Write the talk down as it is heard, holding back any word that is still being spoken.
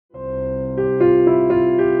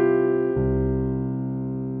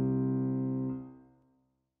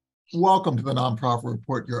Welcome to the Nonprofit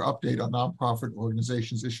Report, your update on nonprofit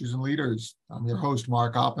organizations, issues, and leaders. I'm your host,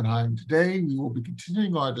 Mark Oppenheim. Today, we will be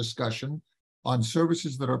continuing our discussion on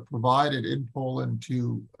services that are provided in Poland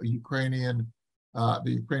to the Ukrainian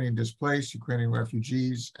displaced, Ukrainian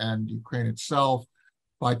refugees, and Ukraine itself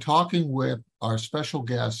by talking with our special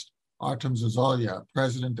guest, Artem Zozulia,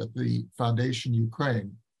 president of the Foundation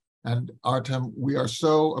Ukraine. And Artem, we are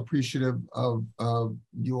so appreciative of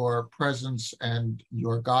your presence and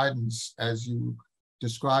your guidance as you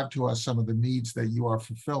describe to us some of the needs that you are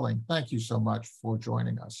fulfilling. Thank you so much for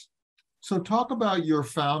joining us. So talk about your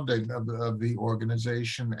founding of the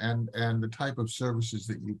organization and the type of services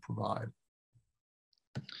that you provide.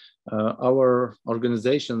 Our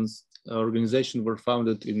organization were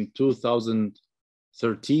founded in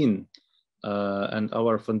 2013, and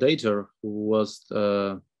our founder, who was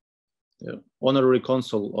honorary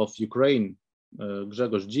consul of Ukraine,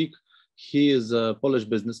 Grzegorz Dzik, he is a Polish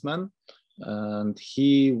businessman, and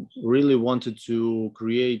he really wanted to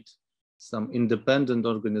create some independent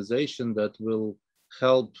organization that will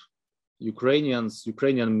help Ukrainian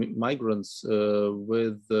migrants who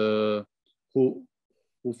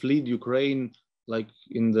fled Ukraine, like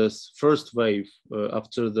in this first wave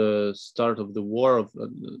after the start of the war,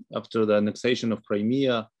 after the annexation of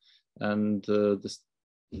Crimea, and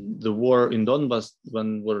the war in Donbass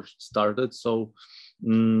when war started. So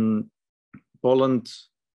Poland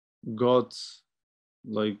got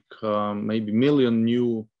like maybe million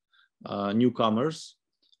newcomers,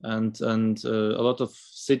 and a lot of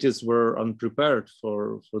cities were unprepared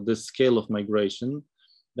for this scale of migration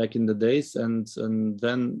back in the days, and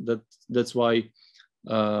then that's why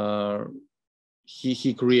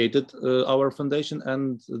he created our foundation,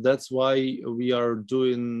 and that's why we are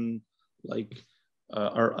doing like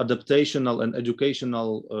our adaptational and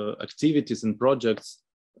educational activities and projects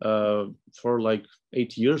for like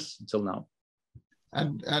 8 years until now.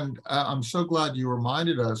 And I'm so glad you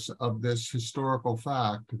reminded us of this historical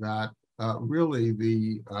fact that really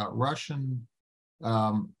the Russian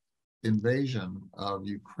invasion of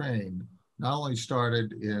Ukraine not only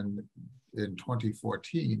started in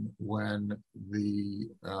 2014 when the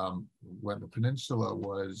peninsula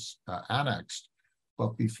was annexed,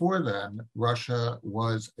 but before then, Russia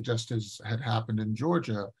was, just as had happened in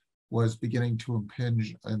Georgia, was beginning to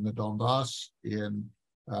impinge in the Donbass, in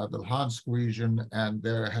the Luhansk region, and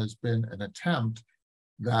there has been an attempt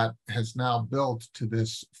that has now built to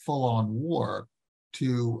this full-on war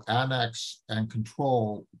to annex and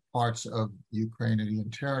control parts of Ukrainian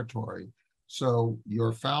territory. So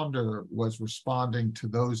your founder was responding to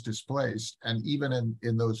those displaced, and even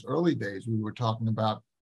in those early days, we were talking about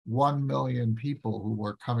 1 million people who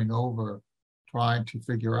were coming over trying to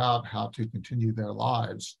figure out how to continue their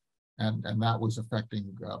lives. And that was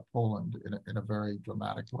affecting Poland in a very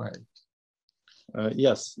dramatic way.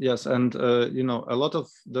 Yes. And, a lot of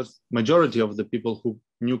the majority of the people who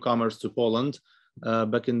newcomers to Poland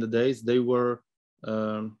back in the days, they were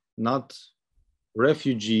not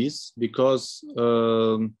refugees because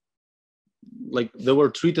like they were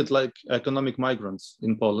treated like economic migrants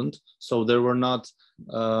in Poland, so they were not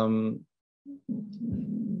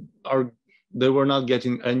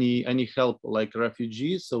getting any help like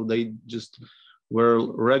refugees. So they just were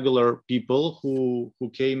regular people who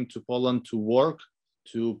came to Poland to work,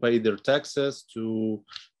 to pay their taxes, to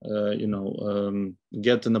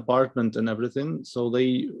get an apartment and everything. So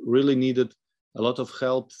they really needed a lot of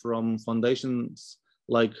help from foundations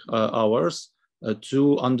like ours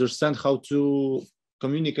to understand how to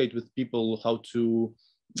communicate with people, how to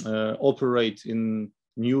operate in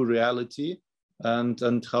new reality,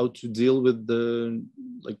 and how to deal with the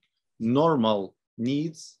like normal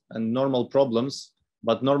needs and normal problems,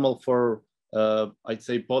 but normal for I'd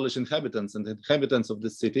say Polish inhabitants and inhabitants of the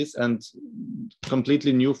cities, and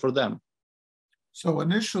completely new for them. So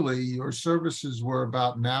initially, your services were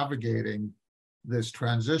about navigating this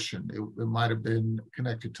transition. It might have been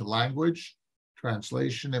connected to language,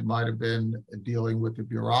 translation. It might have been dealing with the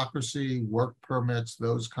bureaucracy, work permits,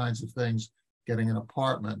 those kinds of things, getting an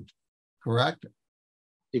apartment, correct?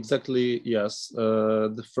 Exactly, yes.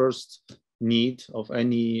 The first need of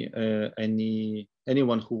anyone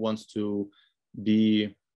who wants to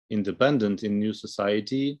be independent in new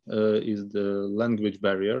society is the language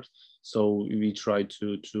barrier. So we try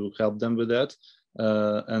to help them with that.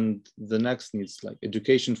 And the next needs like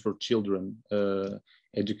education for children,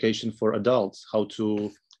 education for adults, how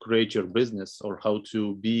to create your business or how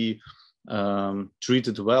to be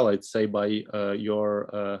treated well, I'd say, by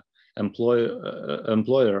your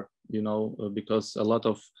employer, because a lot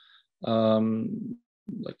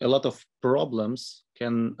of problems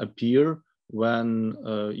can appear when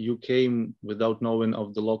you came without knowing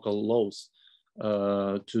of the local laws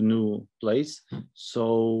to new place.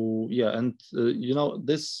 So yeah, and you know,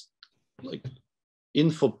 this like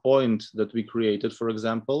info point that we created, for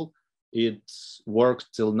example, it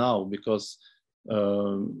worked till now because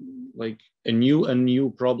like a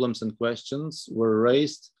new problems and questions were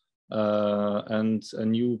raised, and a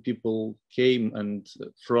new people came, and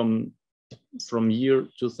from year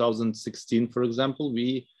 2016, for example,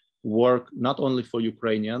 we work not only for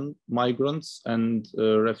Ukrainian migrants and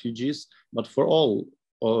refugees, but for all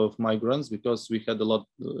of migrants, because we had a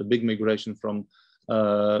big migration from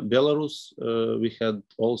Belarus. We had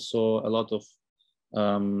also a lot of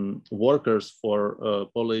workers for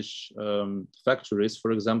Polish factories,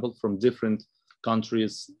 for example, from different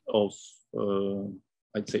countries of,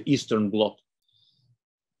 I'd say, Eastern Bloc.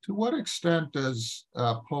 To what extent does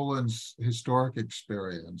Poland's historic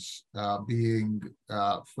experience, being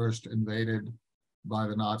first invaded by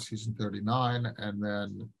the Nazis in '39, and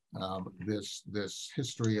then this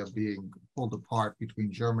history of being pulled apart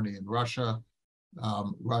between Germany and Russia,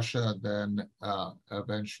 Russia then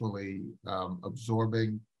eventually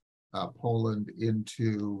absorbing Poland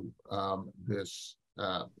into this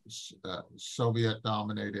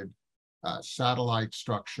Soviet-dominated satellite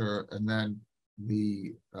structure, and then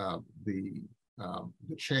the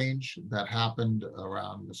change that happened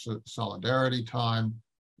around the Solidarity time,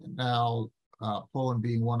 and now Poland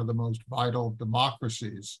being one of the most vital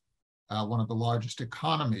democracies, one of the largest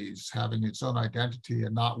economies, having its own identity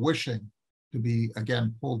and not wishing to be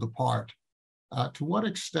again pulled apart. To what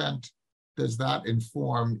extent does that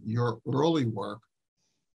inform your early work?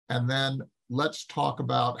 And then let's talk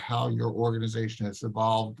about how your organization has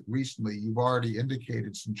evolved recently. You've already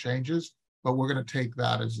indicated some changes, but we're going to take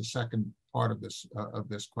that as the second part of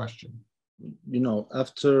this question. You know,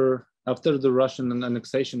 after the Russian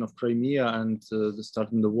annexation of Crimea and the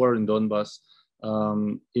starting the war in Donbass,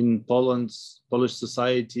 in Polish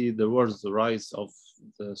society, there was the rise of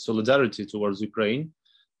the solidarity towards Ukraine.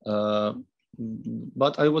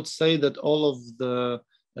 But I would say that all of the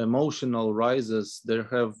emotional rises, they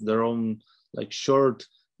have their own like short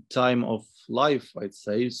time of life, I'd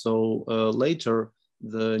say. So later,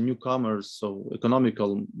 the newcomers, so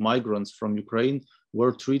economical migrants from Ukraine,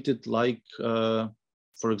 were treated like,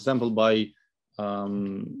 for example, by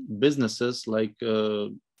businesses like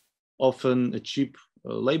often a cheap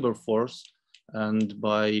labor force, and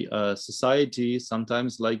by society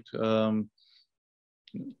sometimes like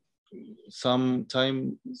some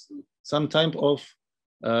type of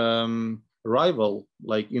rival,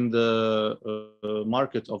 like in the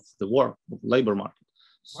market of the work, labor market.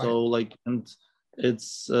 So like, and it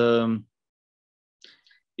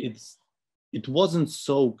wasn't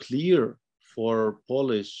so clear for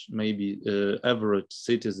Polish, maybe average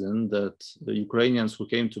citizen, that the Ukrainians who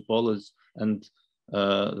came to Poland and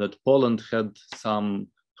that Poland had some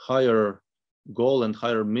higher goal and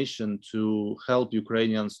higher mission to help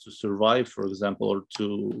Ukrainians to survive, for example, or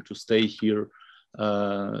to stay here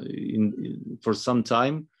for some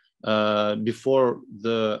time before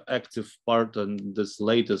the active part and this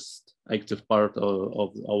latest active part of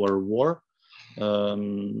our war,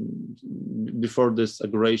 before this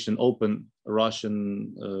aggression, open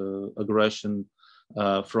Russian aggression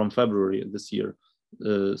from February this year.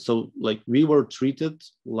 So like we were treated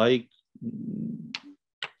like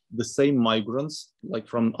the same migrants like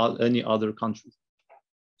from any other country.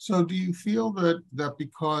 So do you feel that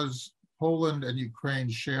because Poland and Ukraine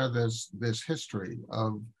share this history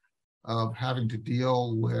of having to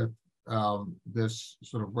deal with this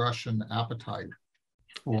sort of Russian appetite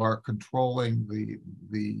for controlling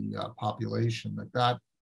the population, that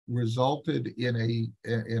resulted in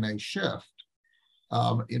a shift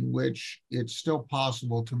in which it's still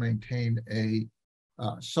possible to maintain a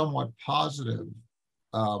somewhat positive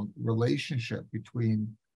relationship between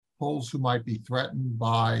Poles who might be threatened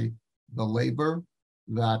by the labor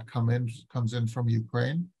that comes in from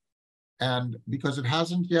Ukraine, and because it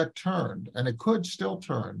hasn't yet turned, and it could still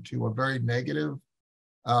turn to a very negative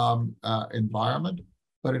environment,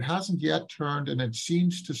 but it hasn't yet turned, and it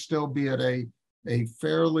seems to still be at a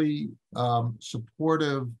fairly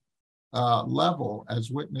supportive level,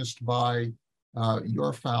 as witnessed by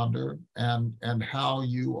your founder and how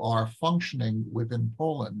you are functioning within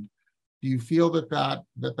Poland. Do you feel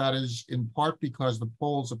that is in part because the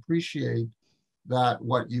Poles appreciate that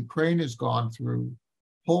what Ukraine has gone through,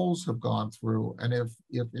 Poles have gone through, and if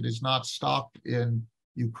it is not stopped in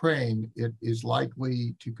Ukraine, it is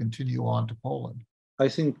likely to continue on to Poland? I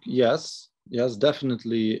think yes,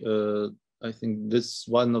 definitely. I think this is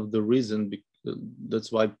one of the reasons.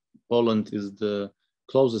 That's why Poland is the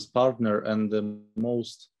closest partner and the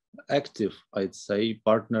most active, I'd say,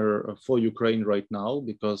 partner for Ukraine right now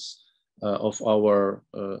because of our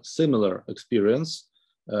similar experience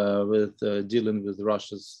with dealing with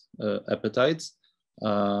Russia's appetites.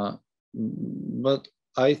 But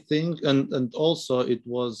I think, and also it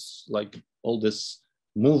was like all this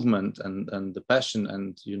movement and the passion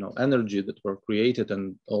and energy that were created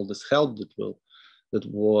and all this help that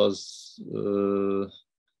was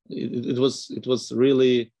it was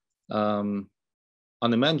really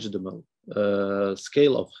unimaginable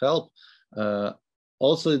scale of help.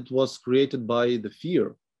 Also, it was created by the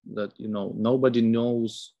fear that nobody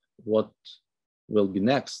knows what will be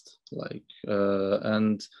next.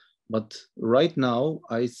 But right now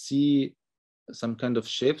I see some kind of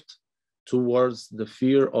shift towards the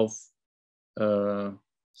fear of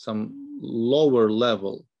some lower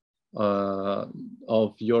level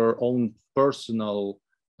of your own personal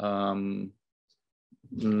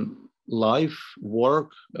life,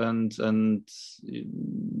 work, and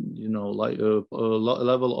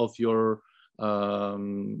level of your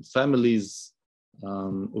family's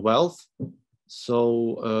wealth.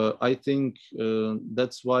 So I think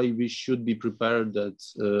that's why we should be prepared that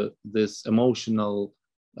this emotional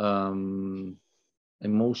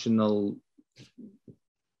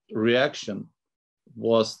reaction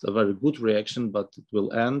was a very good reaction, but it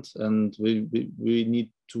will end, and we need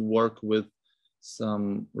to work with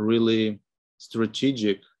some really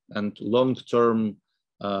strategic and long-term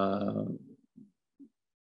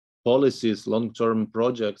policies, long-term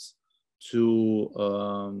projects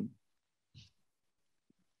to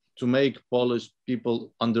make Polish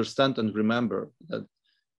people understand and remember that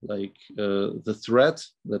the threat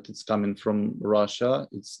that it's coming from Russia,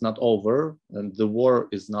 it's not over, and the war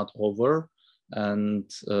is not over, and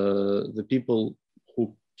the people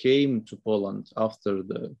who came to Poland after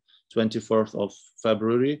the 24th of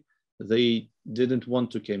February, they didn't want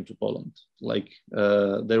to come to Poland.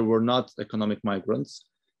 They were not economic migrants.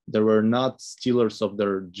 They were not stealers of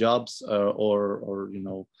their jobs, or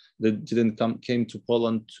they didn't came to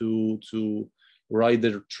Poland to ride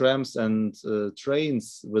their trams and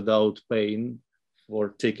trains without paying for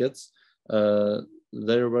tickets.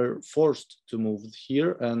 They were forced to move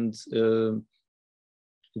here, and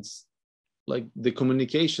it's like the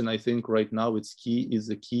communication. I think right now is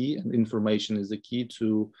the key, and information is the key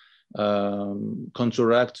to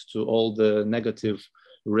counteract to all the negative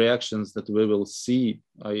reactions that we will see.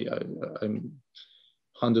 I'm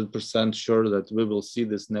 100% sure that we will see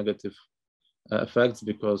this negative effects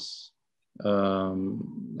because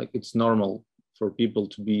it's normal for people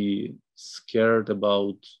to be scared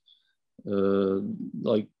about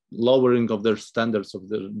lowering of their standards of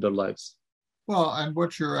their lives. Well, and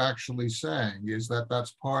what you're actually saying is that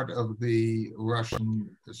that's part of the Russian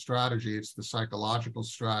strategy. It's the psychological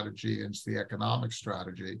strategy, it's the economic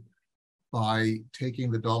strategy. By taking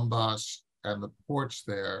the Donbass and the ports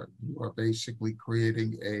there, you are basically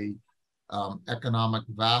creating a economic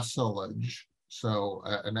vassalage, so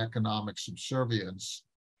an economic subservience,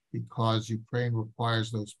 because Ukraine requires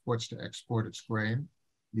those ports to export its grain.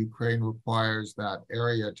 Ukraine requires that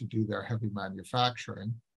area to do their heavy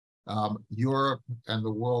manufacturing. Europe and the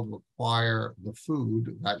world require the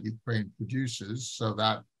food that Ukraine produces, so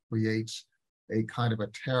that creates a kind of a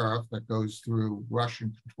tariff that goes through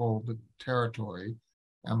Russian-controlled territory.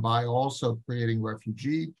 And by also creating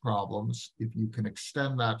refugee problems, if you can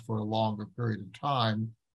extend that for a longer period of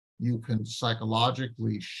time, you can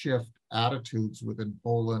psychologically shift attitudes within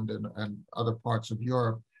Poland and other parts of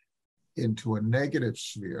Europe into a negative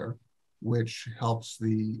sphere, which helps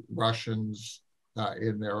the Russians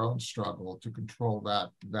in their own struggle to control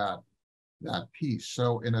that piece.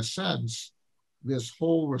 So in a sense, this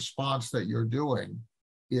whole response that you're doing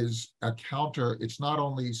is a counter. It's not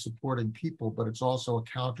only supporting people, but it's also a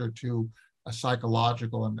counter to a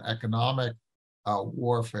psychological and economic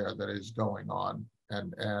warfare that is going on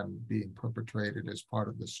and being perpetrated as part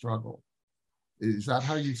of the struggle. Is that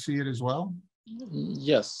how you see it as well?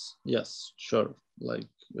 Yes, sure.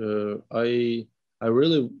 I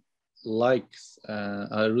really like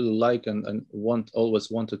and always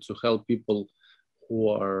wanted to help people who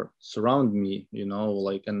are surround me,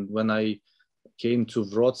 and when I came to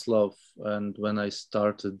Wrocław and when I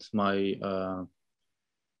started my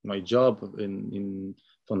my job in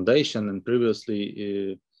foundation and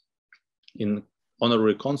previously in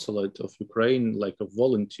honorary consulate of Ukraine, like a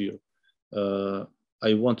volunteer,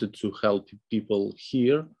 I wanted to help people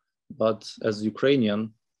here, but as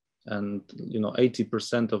Ukrainian, and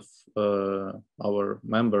 80% of our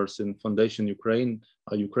members in Foundation Ukraine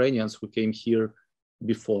are Ukrainians who came here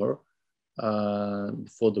before.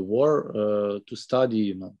 before the war to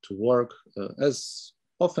study, to work as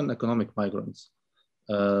often economic migrants.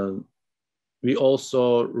 We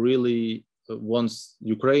also really want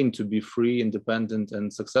Ukraine to be free, independent,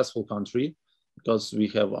 and successful country because we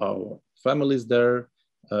have our families there.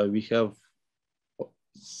 We have,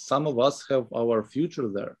 some of us have our future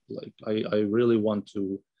there. Like I really want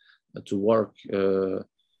to work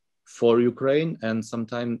for Ukraine and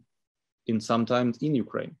sometimes in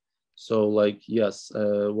Ukraine. So like, yes,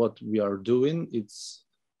 what we are doing, it's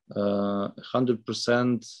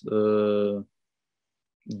 100%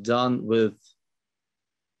 done with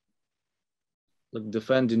like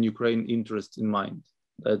defending Ukraine interest in mind,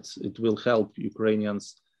 that it will help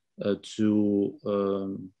Ukrainians it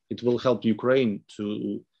will help Ukraine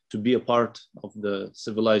to be a part of the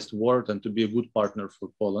civilized world and to be a good partner for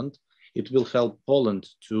Poland. It will help Poland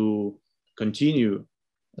to continue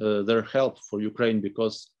their help for Ukraine,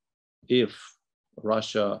 because if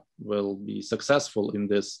Russia will be successful in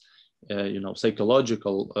this,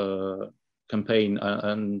 psychological campaign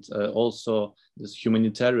and also this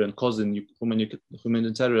humanitarian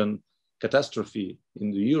humanitarian catastrophe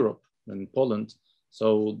in Europe and Poland,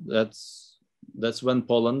 so that's when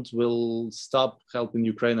Poland will stop helping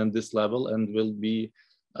Ukraine on this level and will be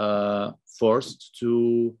forced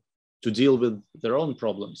to deal with their own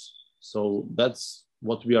problems. So that's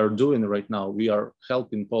what we are doing right now. We are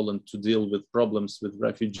helping Poland to deal with problems with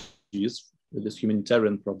refugees, with these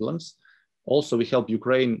humanitarian problems. Also, we help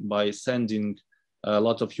Ukraine by sending a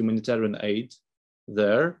lot of humanitarian aid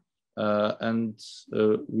there. And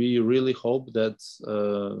we really hope that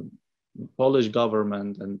Polish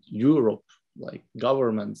government and Europe, like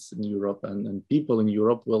governments in Europe and people in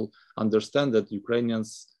Europe, will understand that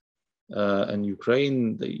Ukrainians and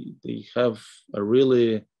Ukraine, they have a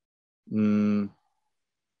really,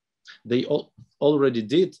 they already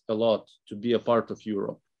did a lot to be a part of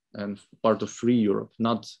Europe and part of free Europe,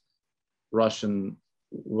 not Russian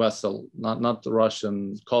vessel, not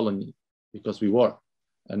Russian colony, because we were,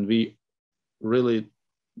 and we really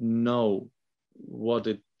know what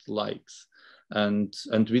it likes, and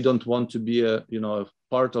we don't want to be a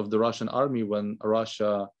part of the Russian army when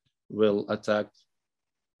Russia will attack,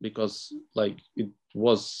 because like it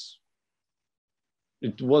was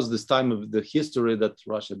this time of the history that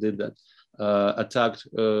Russia did that, attacked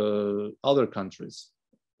other countries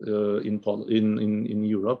in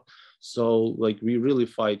Europe. So like we really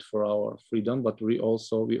fight for our freedom, but we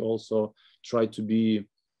also try to be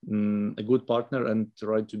a good partner and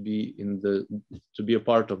try to be to be a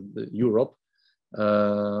part of the Europe.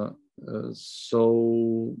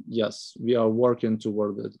 So yes, we are working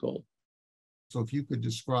toward that goal. So if you could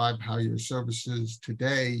describe how your services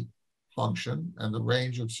today function and the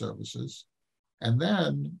range of services, and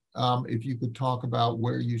then if you could talk about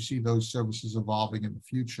where you see those services evolving in the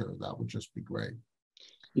future, that would just be great.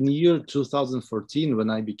 In the year 2014, when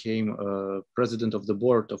I became president of the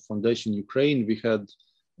board of Foundation Ukraine, we had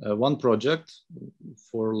one project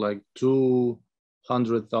for like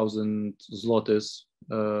 200,000 zlotys,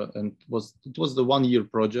 and it was the 1-year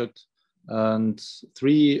project, and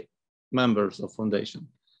 3 members of foundation.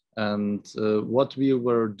 And what we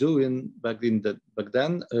were doing back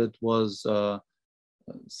then, it was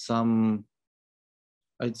some,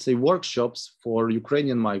 I'd say, workshops for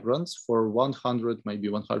Ukrainian migrants, for 100, maybe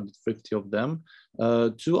 150 of them,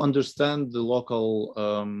 to understand the local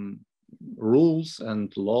rules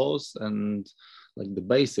and laws and like the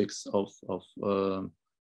basics of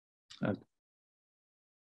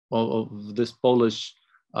this Polish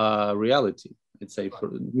reality, I'd say,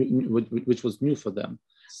 which was new for them.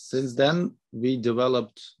 Since then, we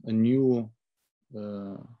developed a new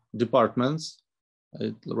departments.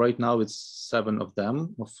 Right now, it's 7 of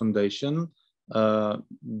them of foundation,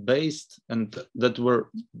 based, and that were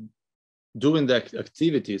doing the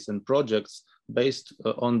activities and projects based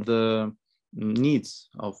on the needs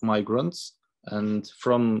of migrants. And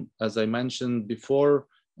from, as I mentioned before,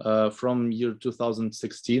 from year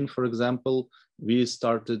 2016, for example, we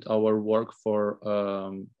started our work for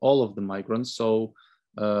all of the migrants. So,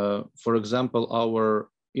 for example, our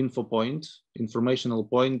informational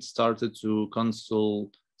point started to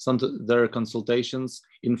their consultations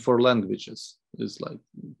in 4 languages. It's like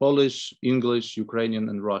Polish, English, Ukrainian,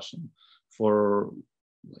 and Russian for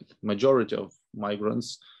like majority of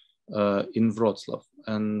migrants in Wrocław.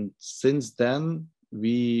 And since then,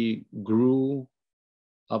 we grew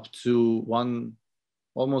up to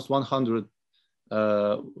almost 100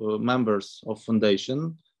 members of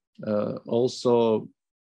foundation. Also,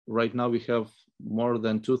 right now we have more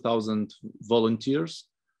than 2,000 volunteers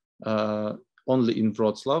only in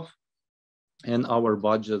Wrocław. and our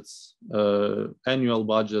budgets, annual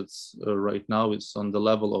budgets right now is on the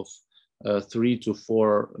level of 3 to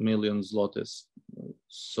 4 million zlotys.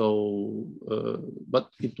 So, but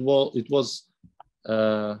it was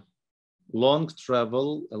long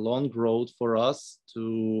travel, a long road for us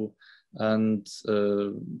to, and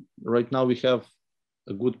right now we have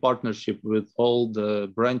a good partnership with all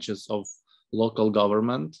the branches of local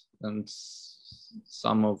government and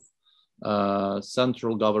some of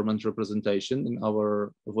central government representation in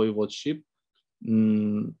our voivodeship,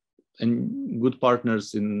 and good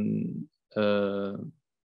partners in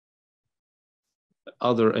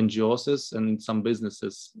other NGOs and some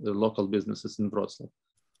businesses, local businesses in Wrocław.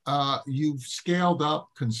 You've scaled up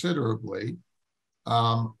considerably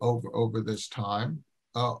over this time.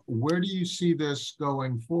 Where do you see this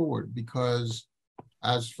going forward? Because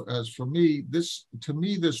as for me, this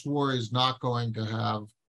war is not going to have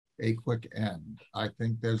a quick end. I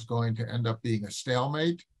think there's going to end up being a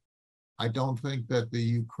stalemate. I don't think that the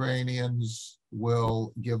Ukrainians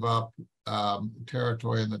will give up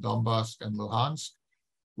territory in the Donbass and Luhansk.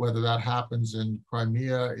 Whether that happens in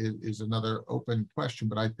Crimea is another open question,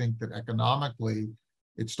 but I think that economically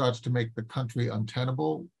it starts to make the country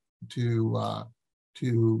untenable to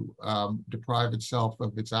deprive itself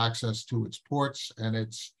of its access to its ports and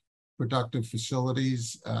its productive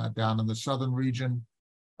facilities down in the southern region.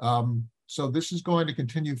 So this is going to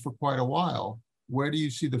continue for quite a while. Where do you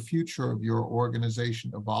see the future of your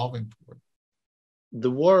organization evolving toward? The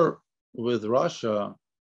war with Russia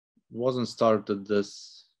wasn't started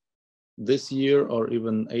this year or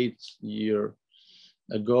even 8 years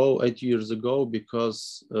ago,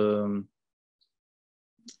 because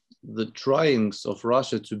the tryings of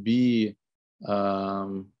Russia to be a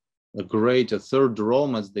third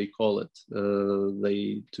Rome, as they call it,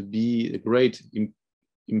 to be a great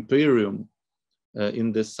imperium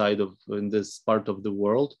in this part of the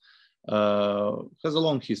world, has a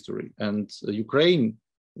long history, and Ukraine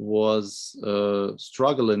was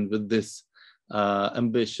struggling with this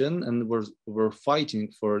ambition, and were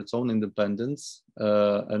fighting for its own independence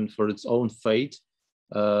and for its own fate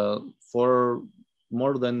for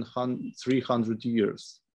more than 300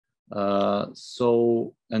 years.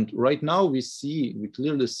 And right now we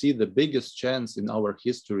clearly see the biggest chance in our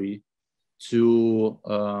history to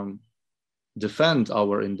defend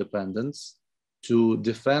our independence, to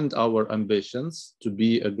defend our ambitions, to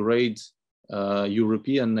be a great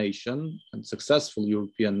European nation and successful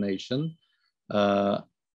European nation.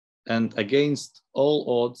 And against all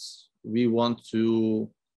odds, we want to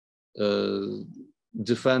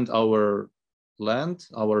defend our land,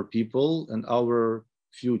 our people, and our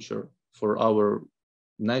future for our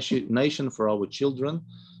nation, for our children.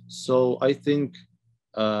 So I think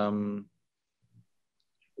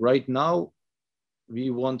right now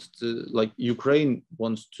Ukraine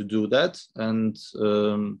wants to do that, and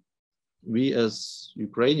we as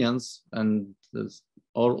Ukrainians and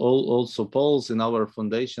also Poles in our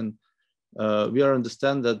foundation, we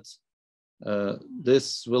understand that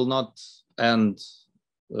this will not end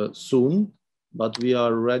soon, but we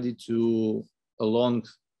are ready to a long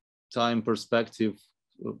time perspective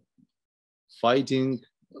fighting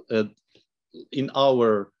in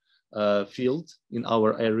our field, in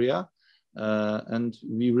our area, and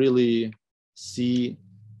we really see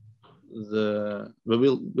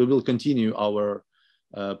we will continue our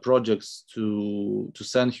projects to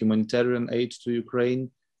send humanitarian aid to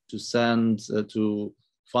Ukraine, to send to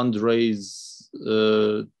fundraise,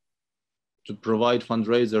 to provide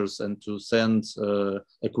fundraisers, and to send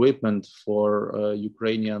equipment for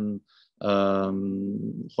Ukrainian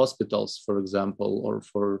hospitals, for example, or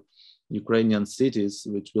for Ukrainian cities,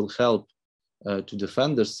 which will help to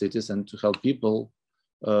defend their cities and to help people.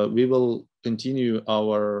 We will continue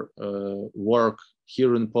our work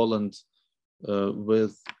here in Poland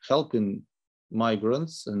with helping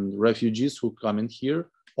migrants and refugees who come in here.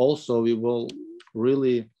 Also, we will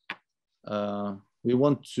really, we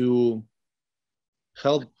want to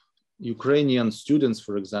help Ukrainian students,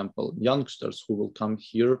 for example, youngsters who will come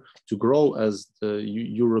here to grow as the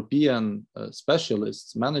European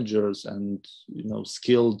specialists, managers, and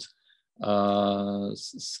skilled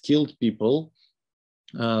people,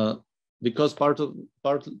 because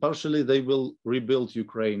partially they will rebuild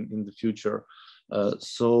Ukraine in the future.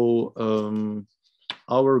 So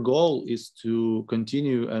our goal is to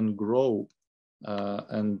continue and grow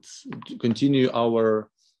and to continue our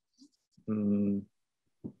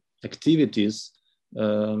activities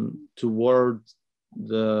toward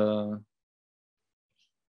the,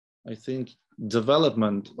 I think,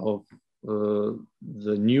 development of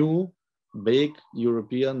the new big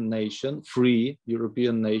European nation, free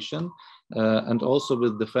European nation, and also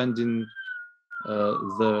with defending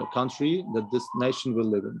the country that this nation will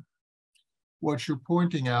live in. What you're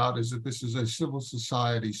pointing out is that this is a civil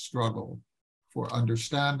society struggle for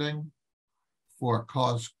understanding, for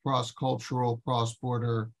cross-cultural,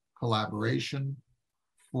 cross-border collaboration,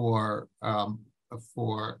 for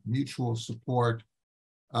mutual support,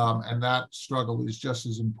 and that struggle is just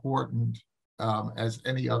as important as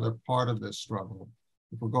any other part of this struggle.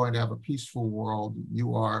 If we're going to have a peaceful world,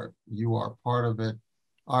 you are part of it.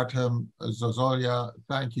 Artem, Zozulia,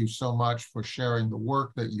 thank you so much for sharing the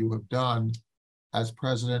work that you have done as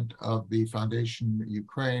president of the Foundation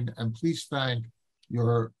Ukraine, and please thank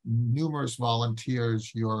your numerous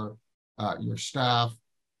volunteers, your staff,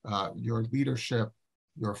 your leadership,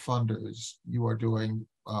 your funders. You are doing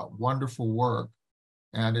wonderful work,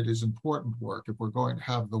 and it is important work. If we're going to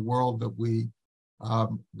have the world that we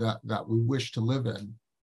wish to live in,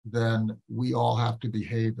 then we all have to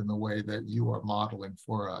behave in the way that you are modeling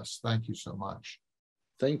for us. Thank you so much.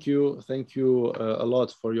 Thank you a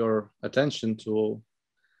lot for your attention to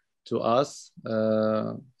us,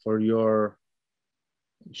 for your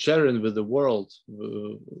sharing with the world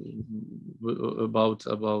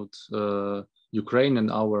about Ukraine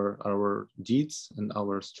and our deeds and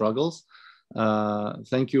our struggles.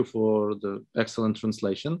 Thank you for the excellent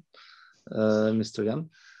translation, Mr. Jan,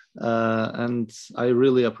 and I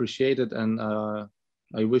really appreciate it, and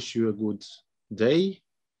I wish you a good day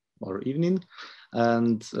or evening,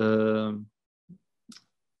 and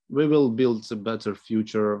we will build a better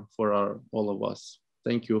future for all of us.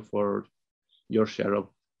 Thank you for your share of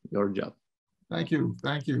your job. Thank you.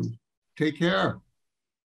 Take care.